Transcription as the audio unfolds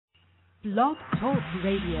Blog Talk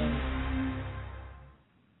Radio.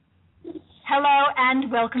 Hello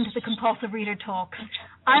and welcome to the Compulsive Reader Talk.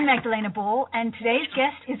 I'm Magdalena Ball, and today's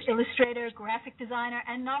guest is illustrator, graphic designer,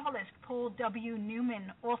 and novelist Paul W.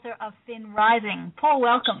 Newman, author of Finn Rising. Paul,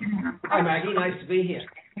 welcome. Hi, Maggie. Nice to be here.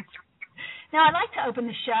 Now, I'd like to open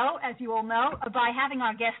the show, as you all know, by having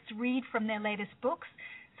our guests read from their latest books.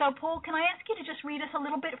 So, Paul, can I ask you to just read us a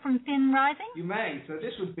little bit from Finn Rising? You may. So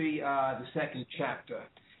this would be the second chapter,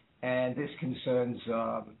 and this concerns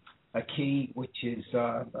a key, which is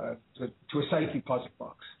to a safety puzzle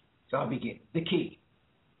box. So I'll begin. The key.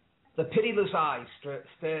 The pitiless eyes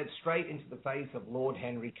stared straight into the face of Lord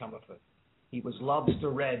Henry Comerford. He was lobster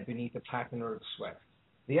red beneath a patina of sweat.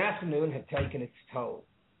 The afternoon had taken its toll.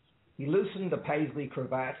 He loosened the paisley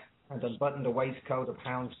cravat and unbuttoned a waistcoat of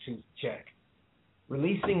houndstooth check.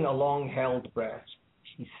 Releasing a long-held breath,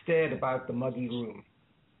 he stared about the muggy room.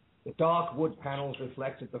 The dark wood panels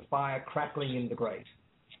reflected the fire crackling in the grate.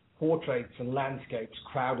 Portraits and landscapes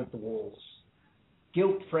crowded the walls.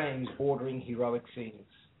 Gilt frames bordering heroic scenes.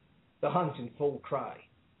 The hunt in full cry.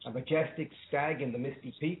 A majestic stag in the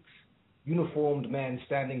misty peaks. Uniformed men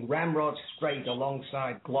standing ramrod straight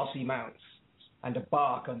alongside glossy mounts. And a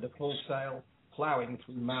bark under full sail ploughing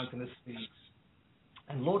through mountainous speeds.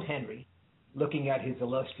 And Lord Henry, looking at his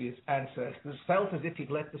illustrious ancestors, felt as if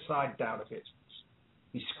he'd let the side down a bit.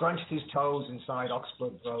 He scrunched his toes inside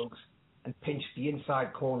oxblood brogues and pinched the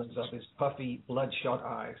inside corners of his puffy, bloodshot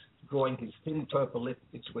eyes, drawing his thin purple lips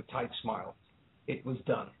into a tight smile. It was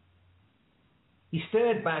done. He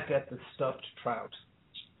stared back at the stuffed trout.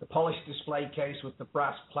 The polished display case with the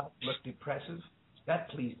brass plaque looked impressive. That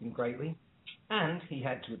pleased him greatly. And, he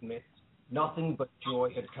had to admit, nothing but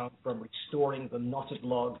joy had come from restoring the knotted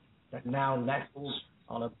log that now nestled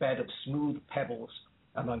on a bed of smooth pebbles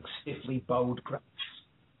among stiffly bowed grapes.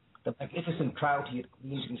 The magnificent trout he had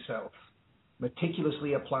cleaned himself,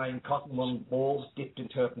 meticulously applying cotton-wool balls dipped in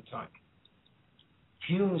turpentine.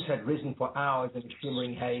 Fumes had risen for hours in the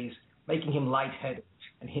shimmering haze, making him lightheaded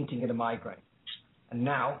and hinting at a migraine. And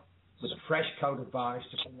now, with a fresh coat of varnish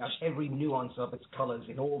to bring out every nuance of its colors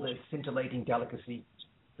in all their scintillating delicacy,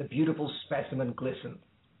 the beautiful specimen glistened,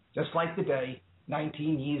 just like the day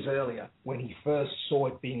 19 years earlier when he first saw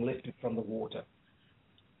it being lifted from the water.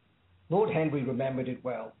 Lord Henry remembered it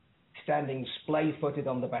well, standing splay-footed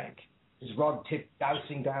on the bank, his rod tip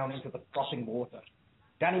dousing down into the frothing water.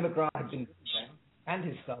 Danny McGrath had been with them, and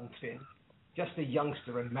his son, Finn, just a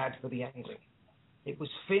youngster and mad for the angling. It was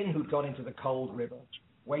Finn who'd gone into the cold river,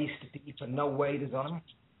 waist deep and no waders on him.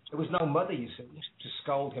 There was no mother, you see, to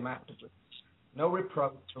scold him afterwards. No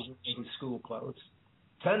reproach for wearing his school clothes.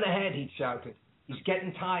 "Turn the head," he'd shouted. "He's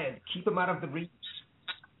getting tired. Keep him out of the reefs."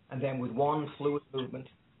 And then with one fluid movement,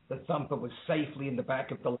 the thumper was safely in the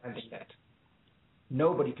back of the landing net.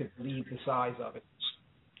 Nobody could believe the size of it.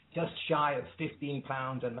 Just shy of 15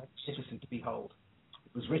 pounds and magnificent to behold.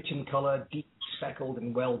 It was rich in color, deep speckled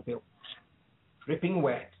and well built. Dripping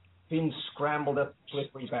wet, Finn scrambled up the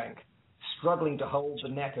slippery bank, struggling to hold the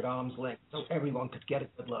net at arm's length so everyone could get a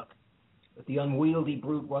good look. But the unwieldy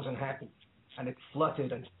brute wasn't happy, and it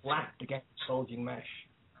fluttered and flapped against the bulging mesh.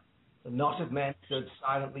 The knot of men stood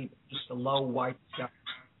silently beneath the low white sky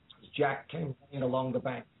as Jack came running along the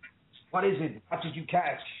bank. "What is it? What did you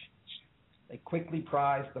catch?" They quickly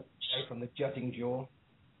prized the prey from the jutting jaw.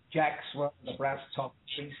 Jack swung the brass-topped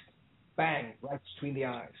crease. Bang! Right between the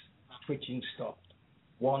eyes. Twitching stopped.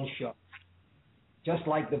 One shot. Just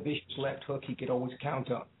like the vicious left hook he could always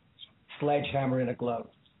count on. Sledgehammer in a glove.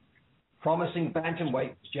 Promising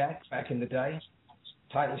bantamweight was Jack back in the day.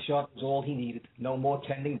 Title shot was all he needed. No more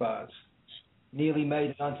tending bars. Nearly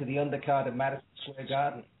made it onto the undercard of Madison Square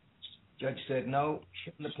Garden. Judge said no,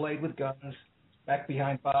 shouldn't have played with guns. Back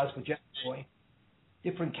behind bars for Jack Boy.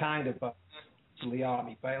 Different kind of bars. Till the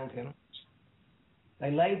army bailed him.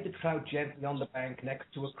 They laid the trout gently on the bank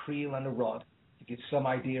next to a creel and a rod to give some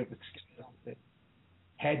idea of the scale of the thing.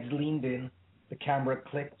 Heads leaned in, the camera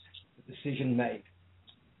clicked, the decision made.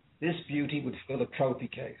 This beauty would fill a trophy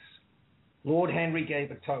case. Lord Henry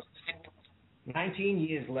gave a toast. 19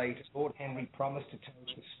 years later, Lord Henry promised to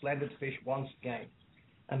toast the splendid fish once again,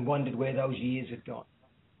 and wondered where those years had gone.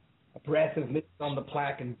 A breath of mist on the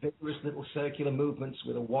plaque and vigorous little circular movements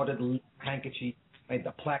with a wadded handkerchief made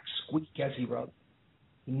the plaque squeak as he wrote.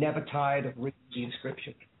 He never tired of reading the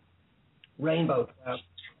inscription. Rainbow trout,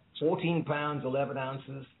 14 pounds, 11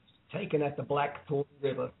 ounces, taken at the Blackthorn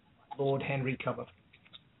River, Lord Henry Comerford.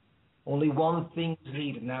 Only one thing is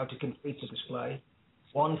needed now to complete the display.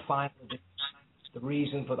 One final thing, the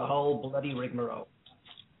reason for the whole bloody rigmarole.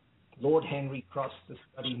 Lord Henry crossed the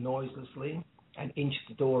study noiselessly and inched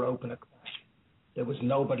the door open a crash. There was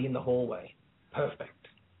nobody in the hallway. Perfect.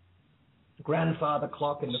 The grandfather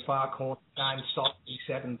clock in the far corner chimed softly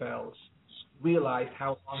 7 bells. He realized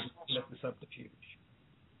how long he'd been at the subterfuge.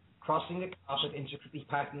 Crossing a carpet intricately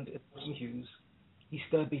patterned in autumn hues, he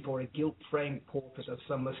stood before a gilt-framed portrait of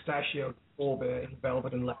some mustachioed forebear in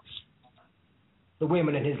velvet and lace. The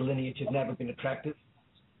women in his lineage had never been attractive.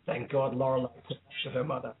 Thank God Lorelei put that to her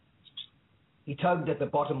mother. He tugged at the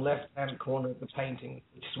bottom left-hand corner of the painting,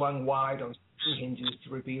 which swung wide on 2 hinges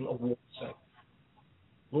to reveal a wall safe.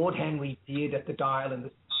 Lord Henry peered at the dial in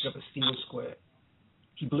the center of a steel square.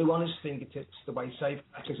 He blew on his fingertips the way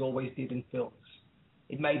safecrackers always did in films.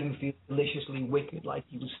 It made him feel deliciously wicked, like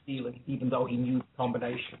he was stealing, even though he knew the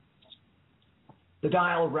combination. The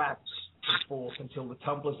dial rapped and forth until the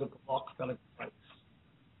tumblers of the lock fell into place.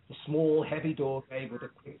 The small, heavy door gave with a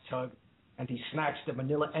quick tug, and he snatched a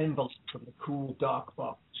manila envelope from the cool, dark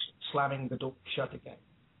box, slamming the door shut again.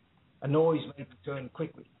 A noise made him turn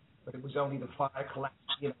quickly, but it was only the fire collapsing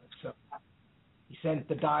in itself. He sent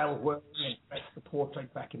the dial whirling and pressed the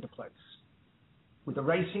portrait back into place. With a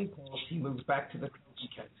racing pulse, he moved back to the trophy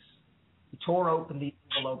case. He tore open the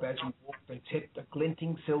envelope as he walked and tipped a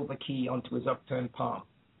glinting silver key onto his upturned palm.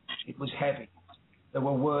 It was heavy. There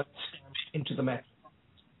were words stamped into the metal.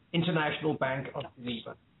 International Bank of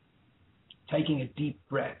Geneva. Taking a deep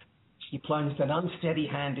breath, he plunged an unsteady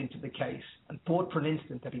hand into the case and thought for an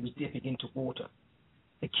instant that he was dipping into water.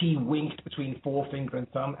 The key winked between forefinger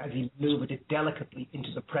and thumb as he maneuvered it delicately into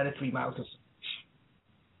the predatory mouth of the fish.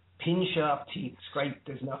 Pin-sharp teeth scraped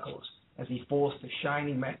his knuckles as he forced the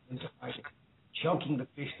shiny metal into hiding, choking the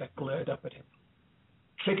fish that glared up at him.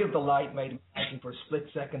 The trick of the light made him imagine for a split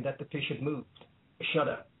second that the fish had moved. A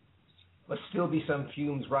shudder. Must still be some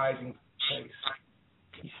fumes rising from his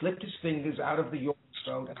face. He slipped his fingers out of the yawning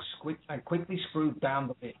throat and quickly screwed down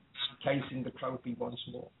the lid, encasing the trophy once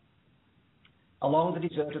more. Along the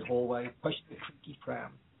deserted hallway, pushing the creaky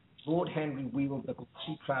pram, Lord Henry wheeled the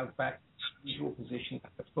glossy cloud back to its usual position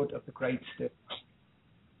at the foot of the great step.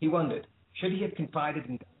 He wondered, should he have confided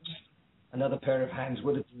in guns? Another pair of hands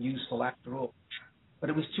would have been useful after all. But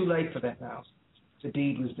it was too late for that now. The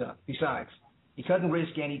deed was done. Besides, he couldn't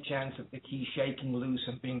risk any chance of the key shaking loose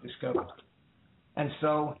and being discovered. And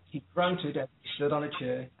so he grunted as he stood on a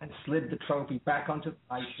chair and slid the trophy back onto the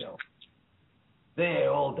high shelf.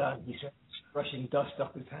 There, all done, he said, brushing dust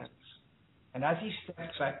off his hands. And as he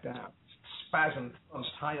stepped back down, a spasm thumped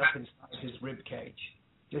high up inside his rib cage,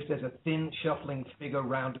 just as a thin, shuffling figure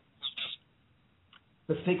rounded.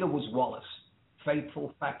 The figure was Wallace,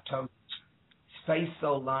 faithful factotum, his face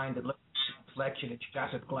so lined it looked like a reflection in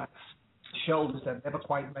shattered glass, his shoulders that never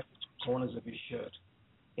quite met the corners of his shirt.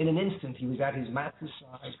 In an instant, he was at his master's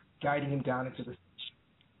side, guiding him down into the...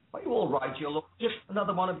 Are you all right, your lord? Just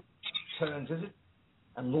another one of your turns, is it?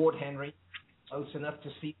 And Lord Henry, close enough to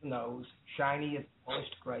see the nose, shiny as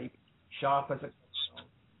polished grape, sharp as a stone,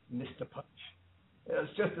 Mr. Punch. It was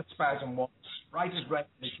just a spasm, Wallace, right as rain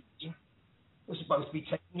as you. We're supposed to be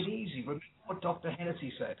taking it easy. Remember what Dr.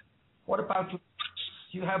 Hennessy said. What about you?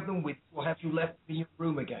 Do you have them with you, or have you left them in your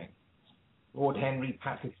room again? Lord Henry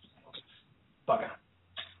patted his pockets. Bugger.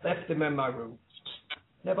 Left them in my room.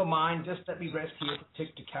 Never mind, just let me rest here for a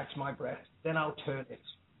tick to catch my breath. Then I'll turn it.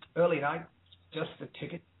 Early night, just the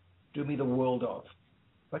ticket, do me the world of.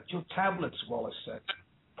 But your tablets, Wallace said.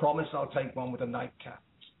 Promise I'll take one with a nightcap.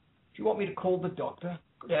 Do you want me to call the doctor?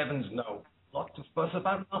 Good heavens, no. Lots of fuss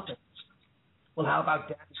about nothing. Well, how about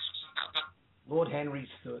that? Lord Henry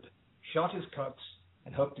stood, shot his cups,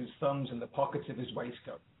 and hooked his thumbs in the pockets of his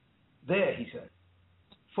waistcoat. There, he said.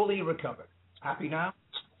 Fully recovered. Happy now?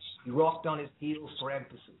 He rocked on his heels for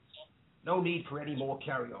emphasis. No need for any more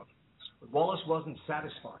carry-on. But Wallace wasn't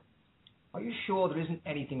satisfied. Are you sure there isn't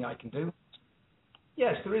anything I can do?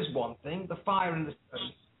 Yes, there is one thing. The fire in the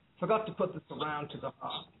study. Forgot to put the surround to the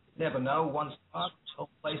hearth. Never know. Once sparked, the whole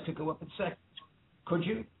place could go up in seconds. Could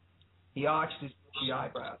you? He arched his bushy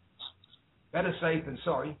eyebrows. Better safe than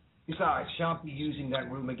sorry. Besides, shan't be using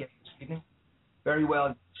that room again this evening. Very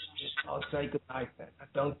well. I'll say good night then. And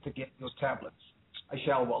don't forget your tablets. I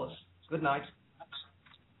shall, Wallace. Good night.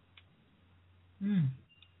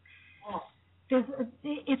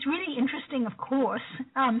 It's really interesting, of course,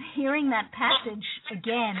 hearing that passage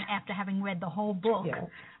again after having read the whole book,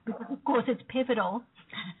 because, of course, it's pivotal.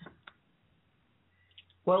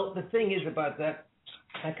 Well, the thing is about that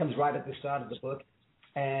comes right at the start of the book,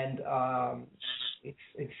 and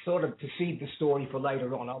it's sort of to seed the story for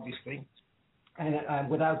later on, obviously. And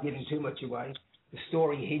without giving too much away, the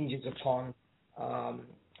story hinges upon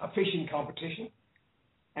a fishing competition.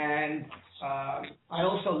 And I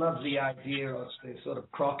also love the idea of the sort of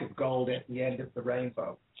crock of gold at the end of the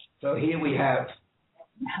rainbow. So here we have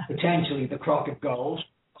potentially the crock of gold,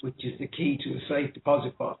 which is the key to a safe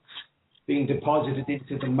deposit box, being deposited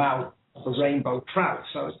into the mouth of a rainbow trout.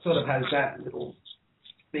 So it sort of has that little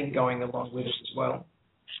thing going along with it as well.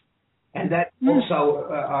 And that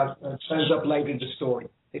also turns up later in the story.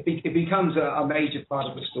 It becomes a major part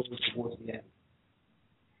of the story towards the end.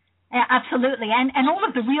 Absolutely. And all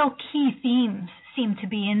of the real key themes seem to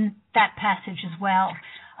be in that passage as well.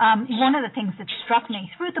 One of the things that struck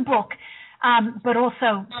me through the book, but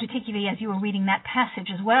also particularly as you were reading that passage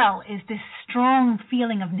as well, is this strong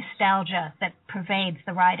feeling of nostalgia that pervades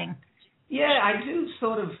the writing. Yeah, I do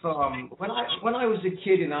sort of. When I was a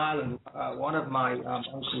kid in Ireland, one of my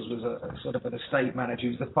uncles was a sort of an estate manager. He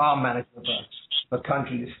was the farm manager of a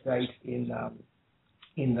country estate in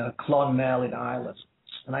Clonmel in Ireland.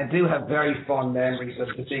 And I do have very fond memories of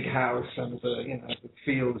the big house and the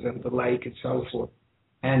fields and the lake and so forth.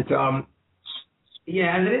 And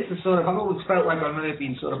and it is the sort of, I've always felt like I may have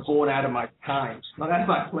been sort of born out of my time. Not out of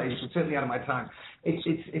my place, but certainly out of my time.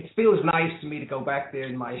 It feels nice to me to go back there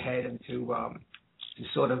in my head and to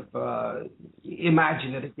sort of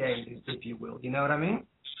imagine it again, if you will. You know what I mean?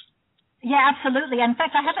 Yeah, absolutely. In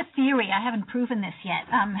fact, I have a theory. I haven't proven this yet.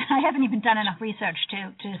 I haven't even done enough research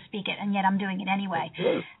to speak it, and yet I'm doing it anyway.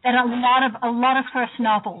 That a lot of first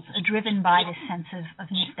novels are driven by this sense of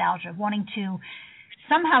nostalgia, wanting to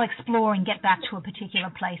somehow explore and get back to a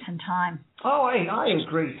particular place and time. Oh, I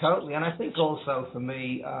agree totally. And I think also for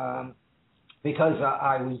me, because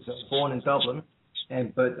I was born in Dublin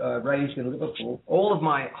but raised in Liverpool, all of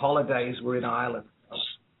my holidays were in Ireland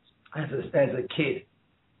as a kid.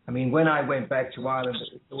 I mean, when I went back to Ireland,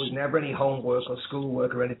 there was never any homework or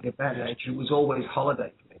schoolwork or anything of that nature. It was always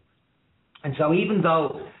holiday for me. And so even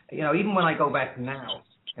when I go back now,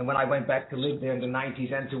 and when I went back to live there in the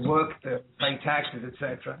 90s and to work to pay taxes,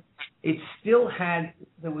 etc.,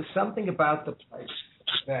 there was something about the place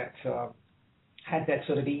that had that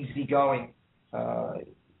sort of easygoing,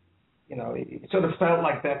 it sort of felt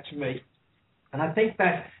like that to me. And I think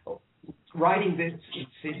that writing this in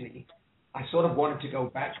Sydney, I sort of wanted to go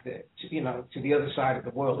back there, to the other side of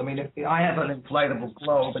the world. I mean, if I have an inflatable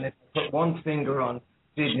globe, and if I put one finger on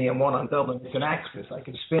Sydney and one on Dublin, it's an axis. I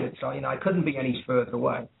can spin it, so I couldn't be any further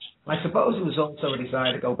away. And I suppose it was also a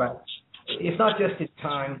desire to go back, if not just in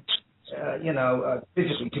time,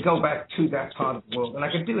 physically, to go back to that part of the world. And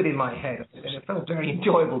I could do it in my head, and it felt very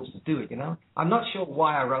enjoyable to do it. I'm not sure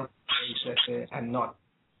why I wrote it and not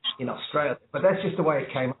in Australia, but that's just the way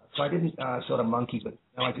it came out. So I didn't sort of monkey with it.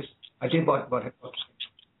 I did what it was.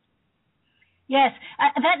 Yes,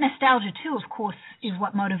 that nostalgia too, of course, is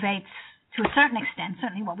what motivates, to a certain extent,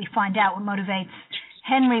 certainly what we find out, what motivates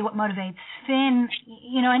Henry, what motivates Finn,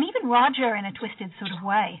 and even Roger in a twisted sort of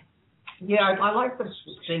way. Yeah, I like to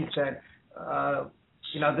think that,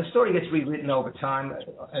 the story gets rewritten over time,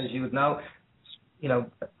 as you would know,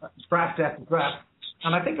 draft after draft.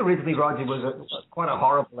 And I think originally Roger was quite a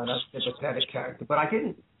horrible and unsympathetic character, but I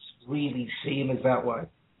didn't really see him as that way.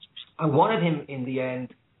 I wanted him in the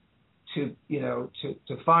end to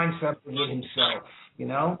find something in himself,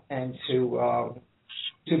 and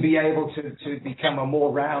to be able to become a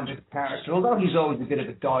more rounded character. Although he's always a bit of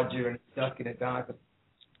a dodger and stuck in a dive,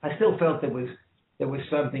 I still felt there was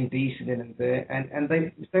something decent in him there, and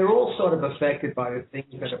they're all sort of affected by the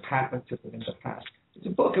things that have happened to them in the past. It's a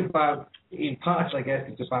book about, in parts, I guess,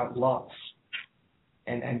 it's about loss,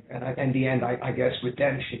 and the end, I guess,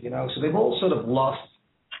 redemption. So they've all sort of lost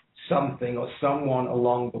something or someone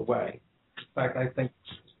along the way. In fact, I think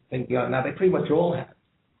now they pretty much all have,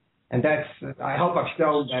 and I hope I've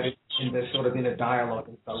shown that in the sort of inner dialogue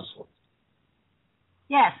and so forth.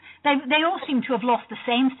 Yes, they all seem to have lost the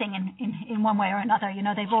same thing in one way or another.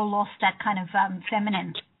 They've all lost that kind of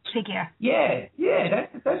feminine figure. Yeah,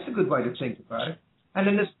 that's a good way to think about it. And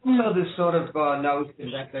then there's also this sort of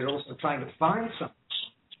notion that they're also trying to find something.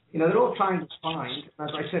 They're all trying to find, as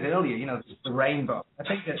I said earlier, the rainbow. I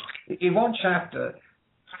think that in one chapter,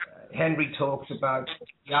 Henry talks about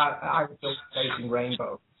the Irish chasing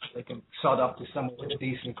rainbow. They can sod up to somewhere with a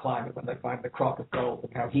decent climate when they find the crock of gold,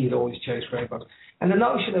 and how he had always chased rainbows. And the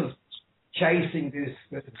notion of chasing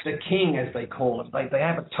the king, as they call him, they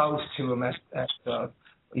have a toast to him at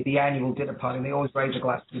the annual dinner party, and they always raise a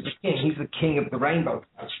glass to the king. He's the king of the rainbow.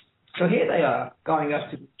 So here they are, going up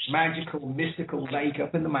to this magical, mystical lake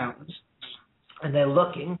up in the mountains, and they're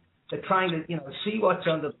looking. They're trying to, see what's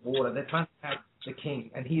under the water. They're trying to catch the king,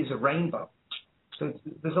 and he is a rainbow. So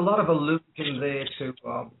there's a lot of allusion there to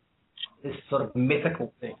this sort of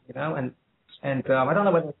mythical thing, and I don't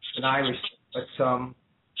know whether it's an Irish thing, but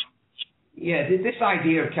this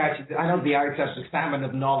idea of catching, I know the Irish have the salmon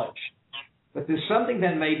of knowledge, but there's something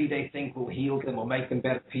that maybe they think will heal them or make them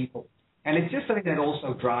better people. And it's just something that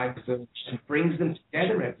also drives them and brings them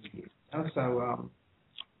together every year. You know? So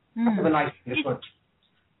that's a nice thing to put.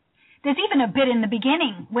 There's even a bit in the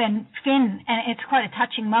beginning when Finn, and it's quite a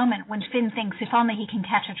touching moment, when Finn thinks if only he can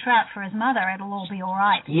catch a trout for his mother, it'll all be all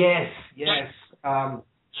right. Yes. And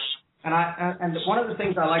one of the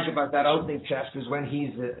things I like about that opening chapter is when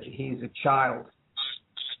he's a child,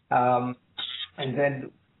 and then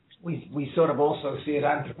we sort of also see it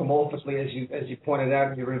anthropomorphically, as you pointed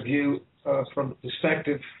out in your review, from the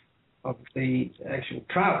perspective of the actual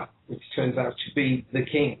trout, which turns out to be the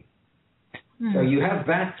king. So you have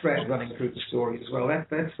that thread running through the story as well. That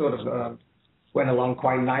sort of went along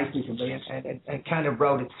quite nicely for me, and kind of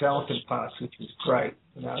wrote itself in parts, which was great.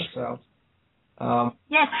 You know, so.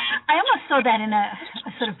 Yes, I almost saw that in a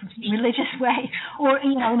sort of religious way, or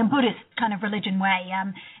in a Buddhist kind of religion way,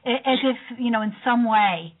 as if in some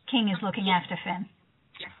way King is looking after Finn.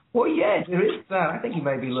 Well, yeah, there is that. I think he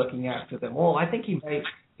may be looking after them all. I think he may,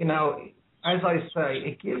 as I say,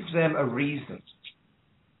 it gives them a reason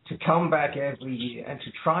to come back every year and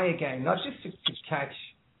to try again, not just to catch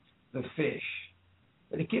the fish,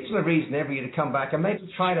 but it gives them a reason every year to come back and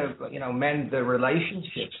maybe try to, mend the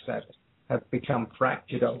relationships that have become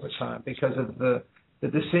fractured over time because of the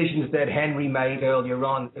decisions that Henry made earlier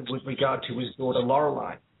on with regard to his daughter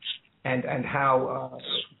Lorelei, and how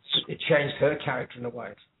it changed her character in a way.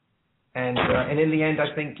 And in the end,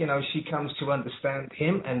 I think she comes to understand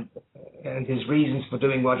him and his reasons for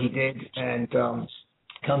doing what he did, and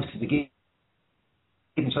comes to forgive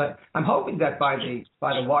him. So I'm hoping that by the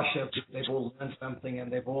wash-up, they've all learned something,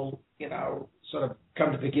 and they've all sort of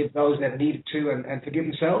come to forgive those that needed to, and forgive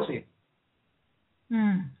themselves even.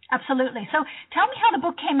 Absolutely. So tell me how the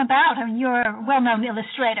book came about. I mean, you're a well-known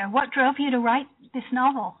illustrator. What drove you to write this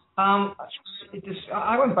novel?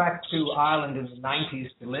 I went back to Ireland in the 90s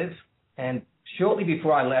to live, and shortly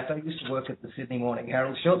before I left, I used to work at the Sydney Morning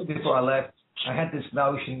Herald. Shortly before I left, I had this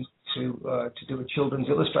notion to do a children's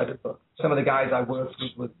illustrated book. Some of the guys I worked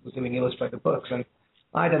with were doing illustrated books, and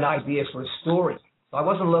I had an idea for a story. So I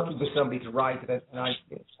wasn't looking for somebody to write it, and I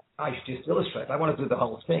should just illustrate. I wanted to do the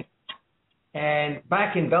whole thing. And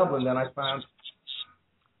back in Dublin, then I found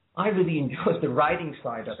I really enjoyed the writing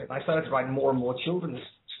side of it. I started to write more and more children's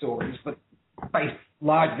stories, but based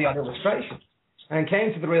largely on illustration. And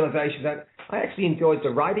came to the realization that I actually enjoyed the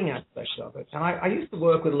writing aspect of it. And I used to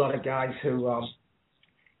work with a lot of guys who,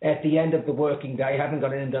 at the end of the working day, having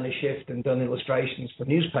gone in and done a shift and done illustrations for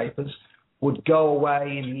newspapers, would go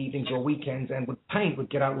away in the evenings or weekends and would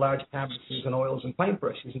get out large canvases and oils and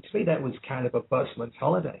paintbrushes. And to me, that was kind of a busman's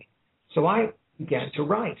holiday. So I began to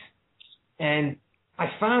write, and I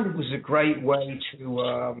found it was a great way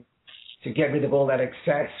to get rid of all that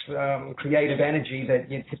excess creative energy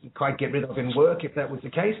that you couldn't quite get rid of in work, if that was the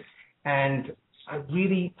case. And I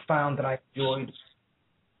really found that I enjoyed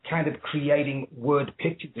kind of creating word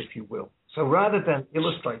pictures, if you will. So rather than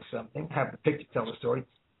illustrate something, have the picture tell the story,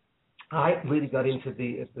 I really got into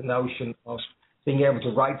the notion of being able to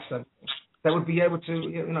write something that would be able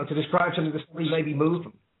to, to describe something that would maybe move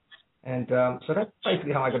them. And so that's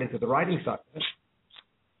basically how I got into the writing side of it.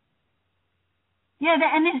 Yeah,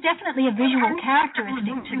 and there's definitely a visual characteristic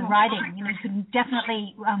to the writing. You could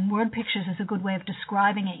definitely, word pictures is a good way of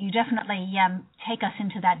describing it. You definitely take us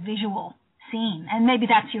into that visual scene. And maybe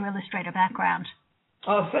that's your illustrator background.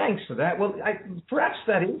 Oh, thanks for that. Well, perhaps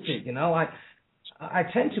that is it, I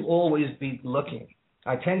tend to always be looking.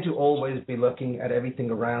 I tend to always be looking at everything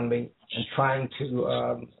around me and trying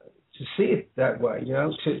to see it that way,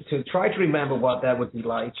 to try to remember what that would be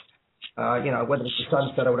like, whether it's the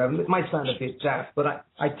sunset or whatever. It might sound a bit daft, but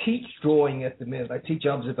I teach drawing at the minute. I teach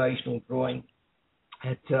observational drawing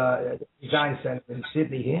at Design Centre in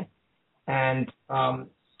Sydney here, and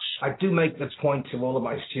I do make the point to all of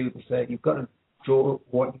my students that you've got to draw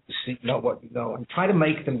what you see, not what you know, and try to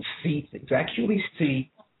make them see things, actually see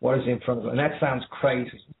what is in front of them. And that sounds crazy.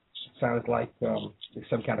 It sounds like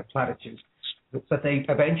some kind of platitude. But they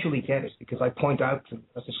eventually get it because I point out to them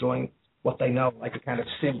as a drawing what they know, like a kind of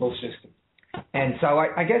symbol system. And so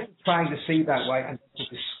I guess it's trying to see that way and to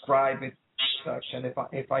describe it as such. And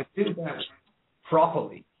if I do that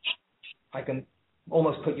properly, I can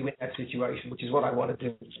almost put you in that situation, which is what I want to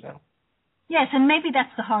do, Yes, and maybe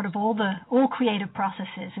that's the heart of all creative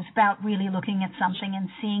processes. It's about really looking at something and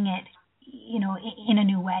seeing it, in a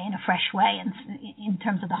new way, in a fresh way, and in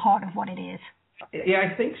terms of the heart of what it is. Yeah,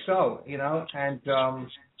 I think so, and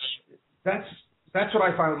that's what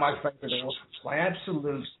I find with my favorite authors. My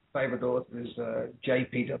absolute favorite author is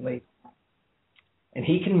J.P. Dunleavy, and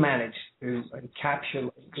he can manage to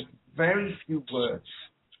encapsulate in very few words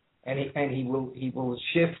and he will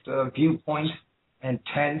shift viewpoint and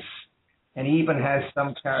tense, and he even has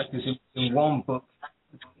some characters in one book,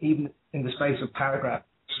 even in the space of a paragraph,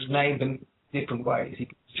 named in different ways.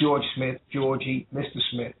 George Smith, Georgie, Mr.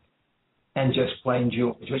 Smith, and just plain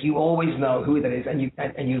George. But you always know who that is, and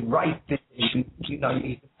you write this. You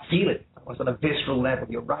feel it on a sort of visceral level.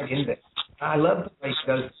 You're right in there. I love the way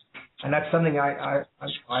he does, and that's something I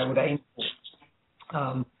would aim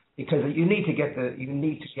for, because you need to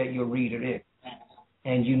get your reader in,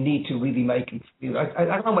 and you need to really make him feel. I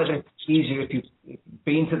don't know whether it's easier if you've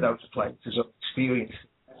been to those places or experienced.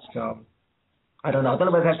 I don't know. I don't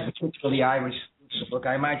know whether that's particularly Irish book.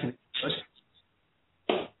 I imagine it was,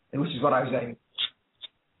 which is what I was aiming.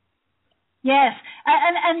 Yes,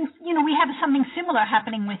 and we have something similar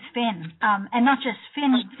happening with Finn, and not just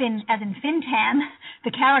Finn as in Fintan,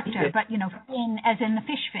 the character, but Finn as in the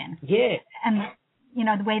fish fin. Yeah. And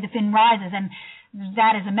the way the fin rises, and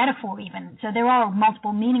that is a metaphor even. So there are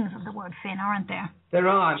multiple meanings of the word fin, aren't there? There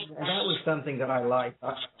are, and that was something that I liked.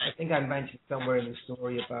 I think I mentioned somewhere in the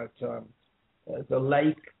story about the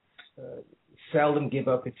lake seldom give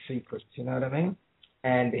up its secrets. You know what I mean?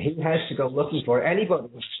 And he has to go looking for it. Anybody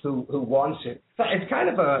who wants it. It's kind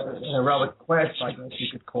of an heroic quest, I guess you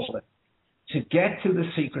could call it. To get to the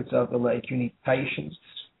secrets of the lake, you need patience,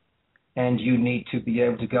 and you need to be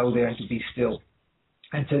able to go there and to be still,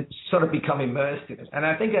 and to sort of become immersed in it. And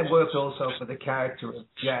I think that worked also for the character of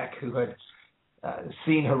Jack, who had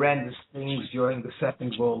seen horrendous things during the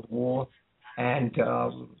Second World War, and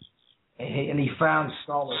he found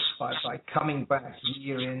solace by coming back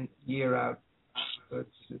year in, year out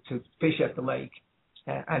to fish at the lake,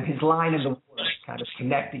 and his line in the water kind of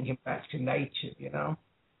connecting him back to nature,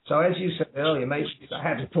 So as you said earlier, maybe I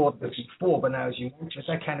hadn't thought of this before, but now as you mentioned, it's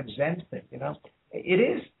that kind of Zen thing, It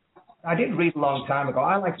is. I did read a long time ago.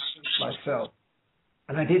 I like to fish myself,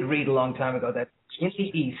 and I did read a long time ago that in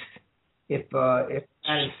the East, if a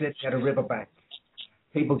man is sitting at a riverbank,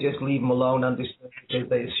 people just leave him alone undisturbed because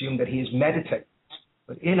they assume that he is meditating.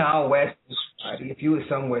 But in our Western society, if you were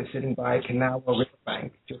somewhere sitting by a canal or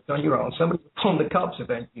riverbank, just on your own, somebody would pull the cups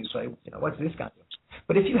eventually. You say, what's this guy doing?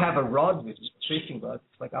 But if you have a rod with you, a fishing rod,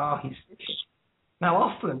 it's like, he's fishing. Now,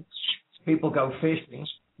 often people go fishing,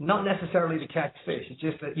 not necessarily to catch fish. It's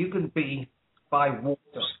just that you can be by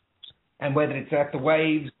water, and whether it's at the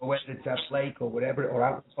waves or whether it's at the lake or whatever, or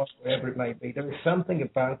out wherever it may be, there is something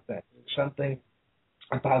about that. There's something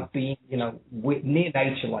about being, near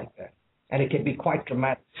nature like that. And it can be quite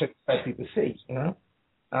dramatic, especially to see, So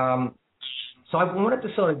I wanted to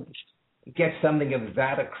sort of get something of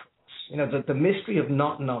that across. The mystery of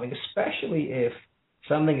not knowing, especially if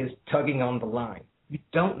something is tugging on the line. You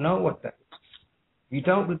don't know what that is. You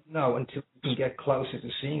don't really know until you can get closer to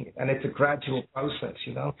seeing it. And it's a gradual process,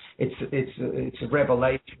 It's a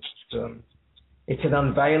revelation. It's an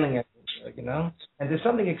unveiling, And there's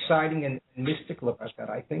something exciting and mystical about that,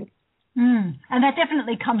 I think. And that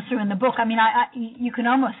definitely comes through in the book. I mean, you can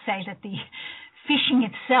almost say that the fishing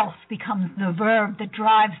itself becomes the verb that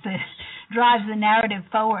drives the narrative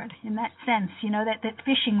forward. In that sense, that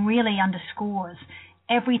fishing really underscores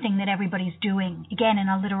everything that everybody's doing, again, in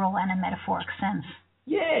a literal and a metaphoric sense.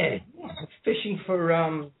 Yeah, it's fishing for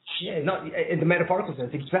not in the metaphorical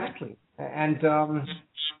sense, exactly. And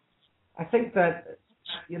I think that.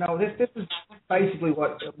 This is basically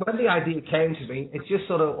when the idea came to me, it just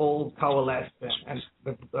sort of all coalesced, and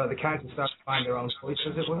the characters started to find their own voice,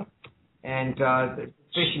 as it were, and the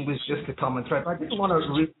fishing was just a common thread. But I didn't want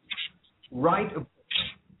to write a book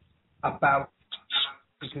about,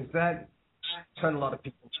 because that turned a lot of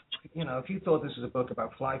people, if you thought this was a book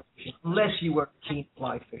about fly fishing, unless you were a keen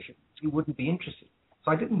fly fisher, you wouldn't be interested.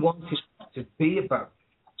 So I didn't want it to be about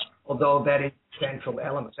it, although that is the central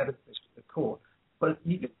element, that is the core. But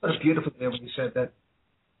you did put it beautifully there when you said that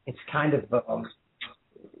it's kind of,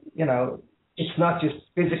 it's not just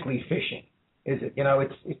physically fishing, is it?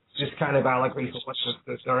 It's just kind of allegory for what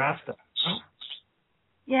they're after. Right?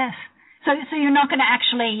 Yes. So you're not going to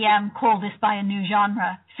actually call this by a new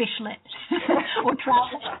genre, fishlit or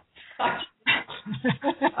travel.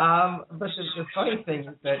 But the funny thing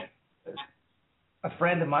is that a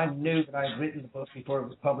friend of mine knew that I had written the book before it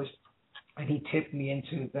was published, and he tipped me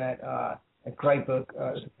into that. A great book,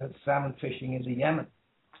 Salmon Fishing in the Yemen.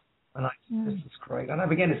 And I said, this is great. And I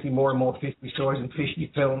began to see more and more fishery stories and fishery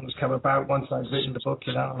films come about once I'd written the book,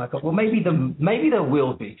 And I thought, well, maybe there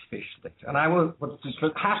will be fish lit. And I was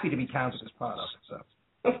happy to be counted as part of it. So,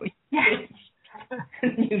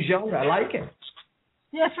 new genre, I like it.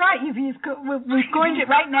 Yes, right. We've coined it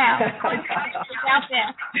right now. It's out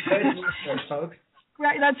there. Folks.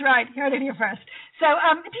 Right, that's right. Heard it here first. So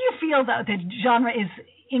do you feel, though, that genre is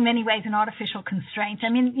in many ways an artificial constraint? I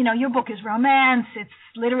mean, your book is romance, it's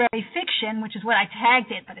literary fiction, which is what I tagged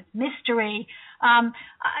it, but it's mystery.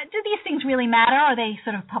 Do these things really matter, or are they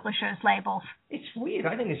sort of publishers' labels? It's weird.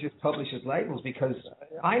 I think it's just publishers' labels, because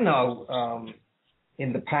I know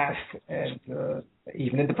in the past and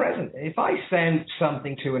even in the present, if I send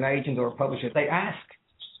something to an agent or a publisher, they ask,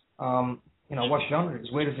 what genre it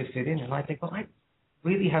is, where does it fit in? And I think, well, I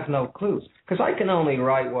really have no clue, because I can only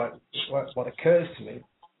write what occurs to me,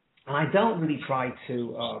 and I don't really try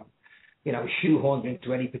to, shoehorn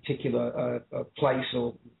into any particular place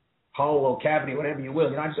or hole or cavity, whatever you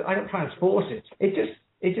will. I don't try and force it.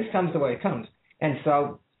 It just comes the way it comes, and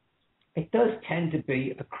so it does tend to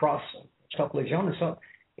be across a couple of genres. So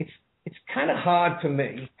it's kind of hard for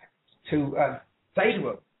me to say to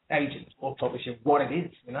an agent or publisher what it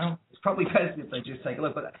is. It's probably best if they just take a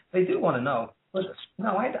look, but they do want to know. But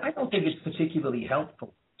no, I don't think it's particularly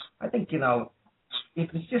helpful. I think, if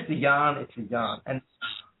it's just a yarn, it's a yarn. And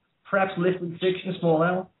perhaps literary fiction, small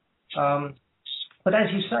L. But as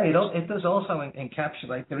you say, it does also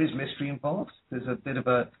encapsulate, there is mystery involved. There's a bit of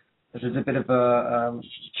a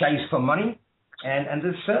chase for money. And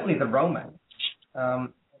there's certainly the romance that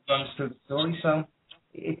runs through the story. So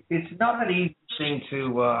it's not an easy thing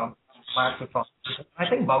to classify. I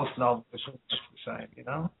think most novels are the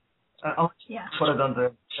same, I'll put it under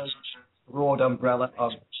the broad umbrella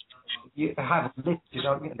of, you have literature,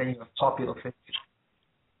 don't you? And then you have popular fiction.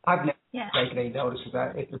 I've never taken any notice of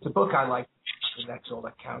that. If it's a book I like, then that's all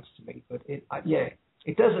that counts to me. But it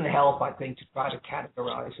doesn't help, I think, to try to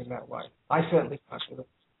categorize in that way. I certainly can't do it.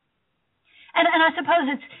 And I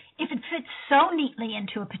suppose if it fits so neatly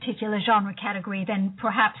into a particular genre category, then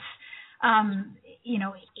perhaps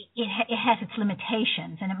it has its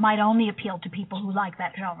limitations, and it might only appeal to people who like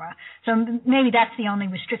that genre. So maybe that's the only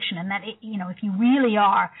restriction, and that if you really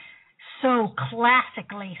are so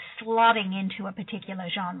classically slotting into a particular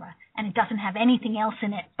genre, and it doesn't have anything else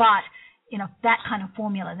in it but that kind of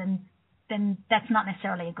formula, then that's not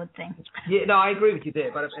necessarily a good thing. Yeah, no, I agree with you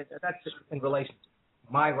there, but that's in relation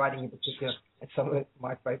to my writing in particular and some of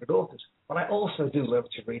my favorite authors. But I also do love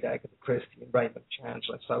to read Agatha Christie and Raymond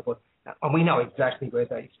Chandler and so forth. And we know exactly where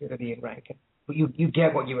they fit in ranking. But you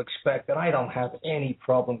get what you expect, and I don't have any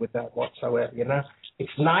problem with that whatsoever,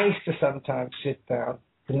 It's nice to sometimes sit down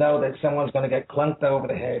to know that someone's going to get clunked over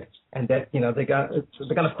the head, and that, they're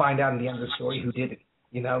going to find out in the end of the story who did it.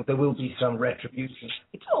 There will be some retribution.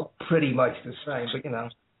 It's all pretty much the same,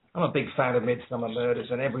 but, I'm a big fan of Midsummer Murders,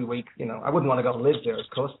 and every week, I wouldn't want to go live there, of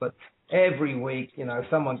course, but every week,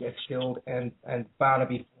 someone gets killed, and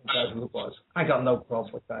Barnaby finds out who it was. I got no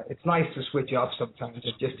problem with that. It's nice to switch off sometimes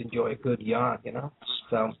and just enjoy a good yarn,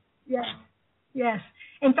 So. Yes.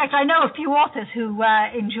 In fact, I know a few authors who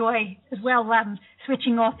enjoy as well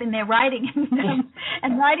switching off in their writing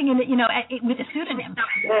and writing in it, with a pseudonym.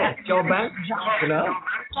 Yeah, John Banks.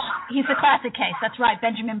 He's a classic case. That's right,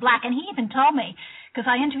 Benjamin Black. And he even told me, because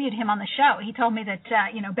I interviewed him on the show, he told me that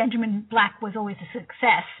Benjamin Black was always a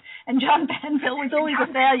success, and John Banville was always a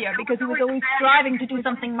failure because he was always striving to do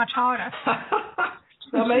something much harder.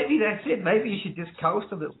 So maybe that's it. Maybe you should just coast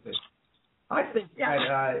a little bit. I think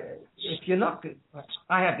that if you're not good,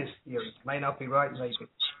 I have this theory, it may not be right, maybe.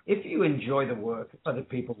 If you enjoy the work, other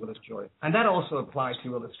people will enjoy it. And that also applies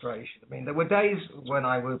to illustration. I mean, there were days when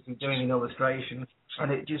I would be doing an illustration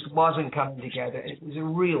and it just wasn't coming together. It was a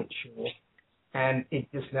real chore, and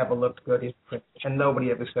it just never looked good in print. And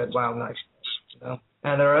nobody ever said, wow, nice.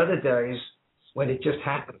 And there are other days when it just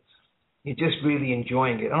happens. You're just really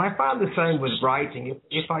enjoying it. And I found the same with writing.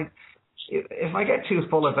 If I get too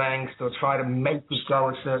full of angst or try to make it go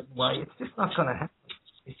a certain way, it's just not going to happen.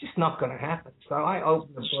 It's just not going to happen. So I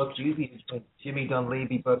open the book, usually a Jimmy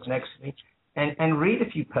Dunleavy book next to me, and read a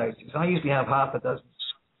few pages. I usually have half a dozen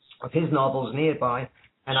of his novels nearby,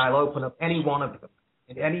 and I'll open up any one of them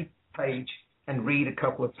in any page and read a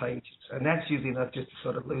couple of pages. And that's usually enough just to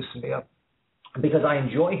sort of loosen me up. Because I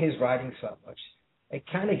enjoy his writing so much, it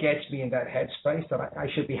kind of gets me in that headspace that I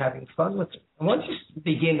should be having fun with it. And once you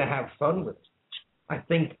begin to have fun with it, I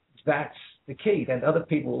think that's the key. Then other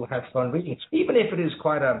people will have fun reading it. Even if it is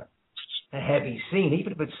quite a heavy scene,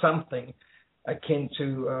 even if it's something akin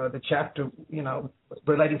to the chapter,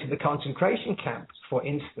 relating to the concentration camps, for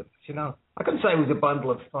instance. I couldn't say it was a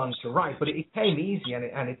bundle of fun to write, but it came easy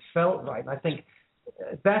and it felt right. And I think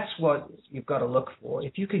that's what you've got to look for.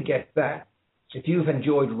 If you can get that, if you've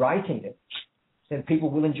enjoyed writing it, then people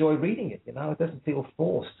will enjoy reading it. It doesn't feel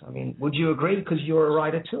forced. I mean, would you agree? Because you're a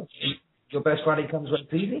writer too. Your best writing comes when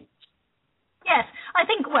it's easy. Yes, I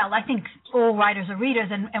think all writers are readers,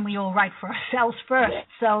 and we all write for ourselves first.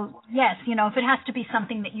 So, yes, if it has to be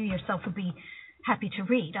something that you yourself would be happy to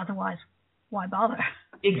read, otherwise, why bother?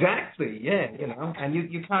 Exactly, yeah, and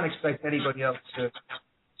you can't expect anybody else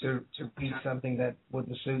to read something that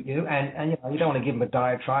wouldn't suit you, and you don't want to give them a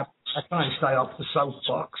diatribe. I try and stay off the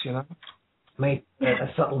soapbox, make a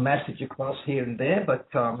subtle message across here and there, but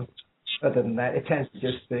other than that, it tends to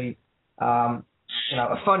just be, a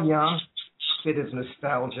fun yarn, bit of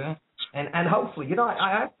nostalgia, and hopefully,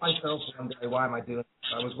 I asked myself one day, why am I doing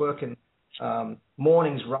this? I was working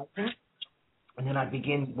mornings writing, and then I'd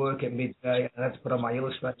begin work at midday, and I'd put on my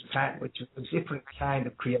illustrator's hat, which was a different kind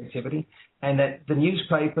of creativity, and that the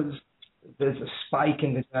newspapers, there's a spike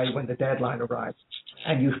in the day when the deadline arrives,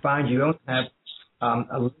 and you find you don't have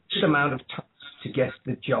a limited amount of time to get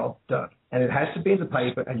the job done. And it has to be in the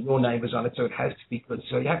paper, and your name is on it, so it has to be good.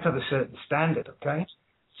 So you have to have a certain standard, okay?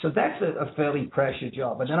 So that's a fairly pressure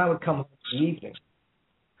job. And then I would come home in the evening,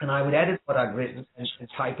 and I would edit what I'd written and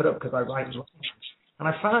type it up, because I write in writing. And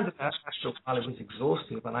I found that after a while it was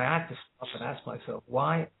exhaustive, and I had to stop and ask myself,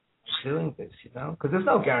 why am I doing this, Because there's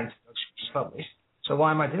no guarantee it's published, so why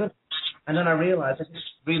am I doing it? And then I realized I just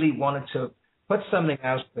really wanted to put something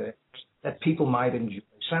out there that people might enjoy.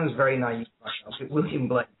 It sounds very naive myself, it's William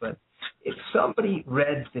Blake, but if somebody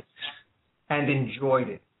read this and enjoyed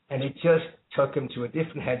it, and it just took them to a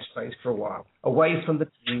different headspace for a while, away from the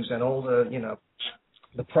news and all the,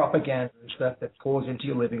 the propaganda and stuff that pours into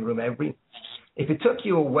your living room if it took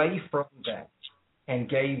you away from that and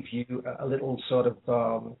gave you a little sort of,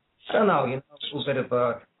 a little bit of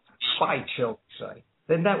a spite, shall we say,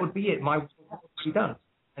 then that would be it. My work would be done.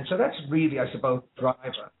 And so that's really, I suppose, the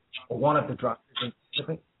driver, or one of the drivers.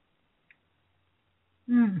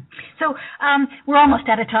 So we're almost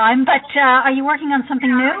out of time, but are you working on something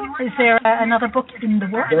new? Is there another book in the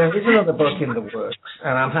works? There is another book in the works,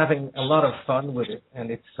 and I'm having a lot of fun with it. And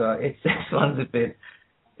this one's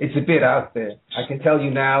it's a bit out there. I can tell you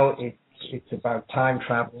now, it's about time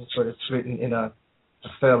travel, but it's written in a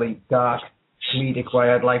fairly dark, comedic way,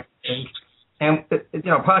 I'd like to think.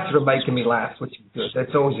 And parts of it are making me laugh, which is good.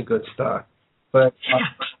 That's always a good start. But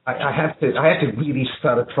I have to really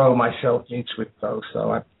start to throw myself into it, though. So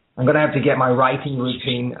I'm going to have to get my writing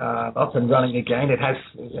routine up and running again. It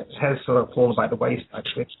has sort of fallen by the wayside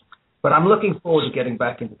a bit. But I'm looking forward to getting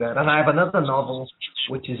back into that. And I have another novel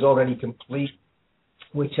which is already complete,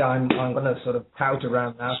 which I'm going to sort of tout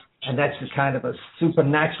around now. And that's a kind of a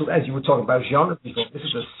supernatural, as you were talking about genre before. This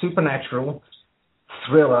is a supernatural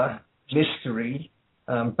thriller mystery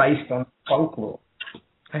based on folklore.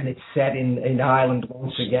 And it's set in Ireland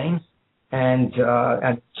once again, and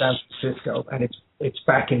San Francisco, and it's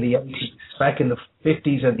back in the 80s, back in the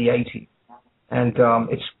 50s and the 80s, and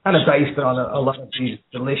it's kind of based on a lot of these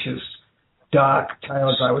delicious dark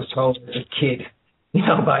tales I was told as a kid,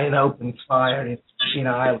 by an open fire in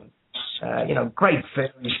Ireland. Great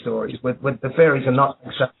fairy stories. With the fairies are not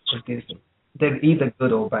exactly from Disney; they're either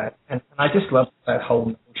good or bad, and I just love that whole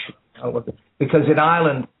notion, because in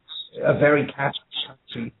Ireland, a very Catholic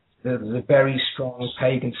country, there's a very strong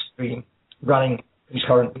pagan stream running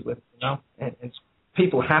concurrently with it, and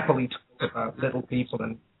people happily talk about little people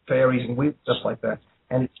and fairies and weird stuff like that.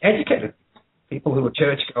 And it's educated people who are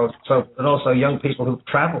churchgoers, and also young people who've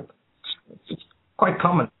traveled. It's quite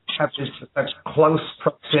common to have this close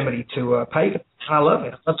proximity to pagan. And I love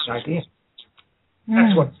it. I love the idea.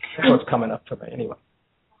 That's what's coming up for me anyway.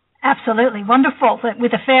 Absolutely. Wonderful.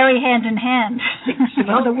 With a fairy hand in hand.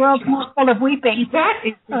 The world's more full of weeping. That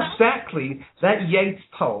is exactly, that Yeats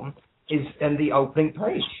poem is in the opening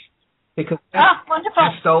page. Because wonderful.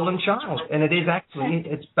 A Stolen Child. And it is actually,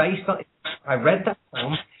 it's based on, I read that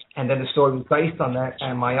poem, and then the story was based on that,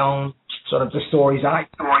 and my own sort of the stories I.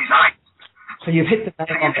 So you've hit the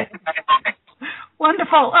nail on it.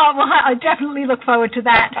 Wonderful. Oh, well, I definitely look forward to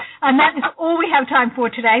that. And that is all we have time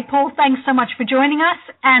for today. Paul, thanks so much for joining us.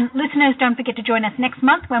 And listeners, don't forget to join us next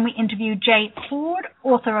month when we interview Jay Ford,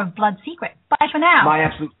 author of Blood Secret. Bye for now. My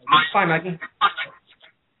absolute pleasure. Bye, Maggie.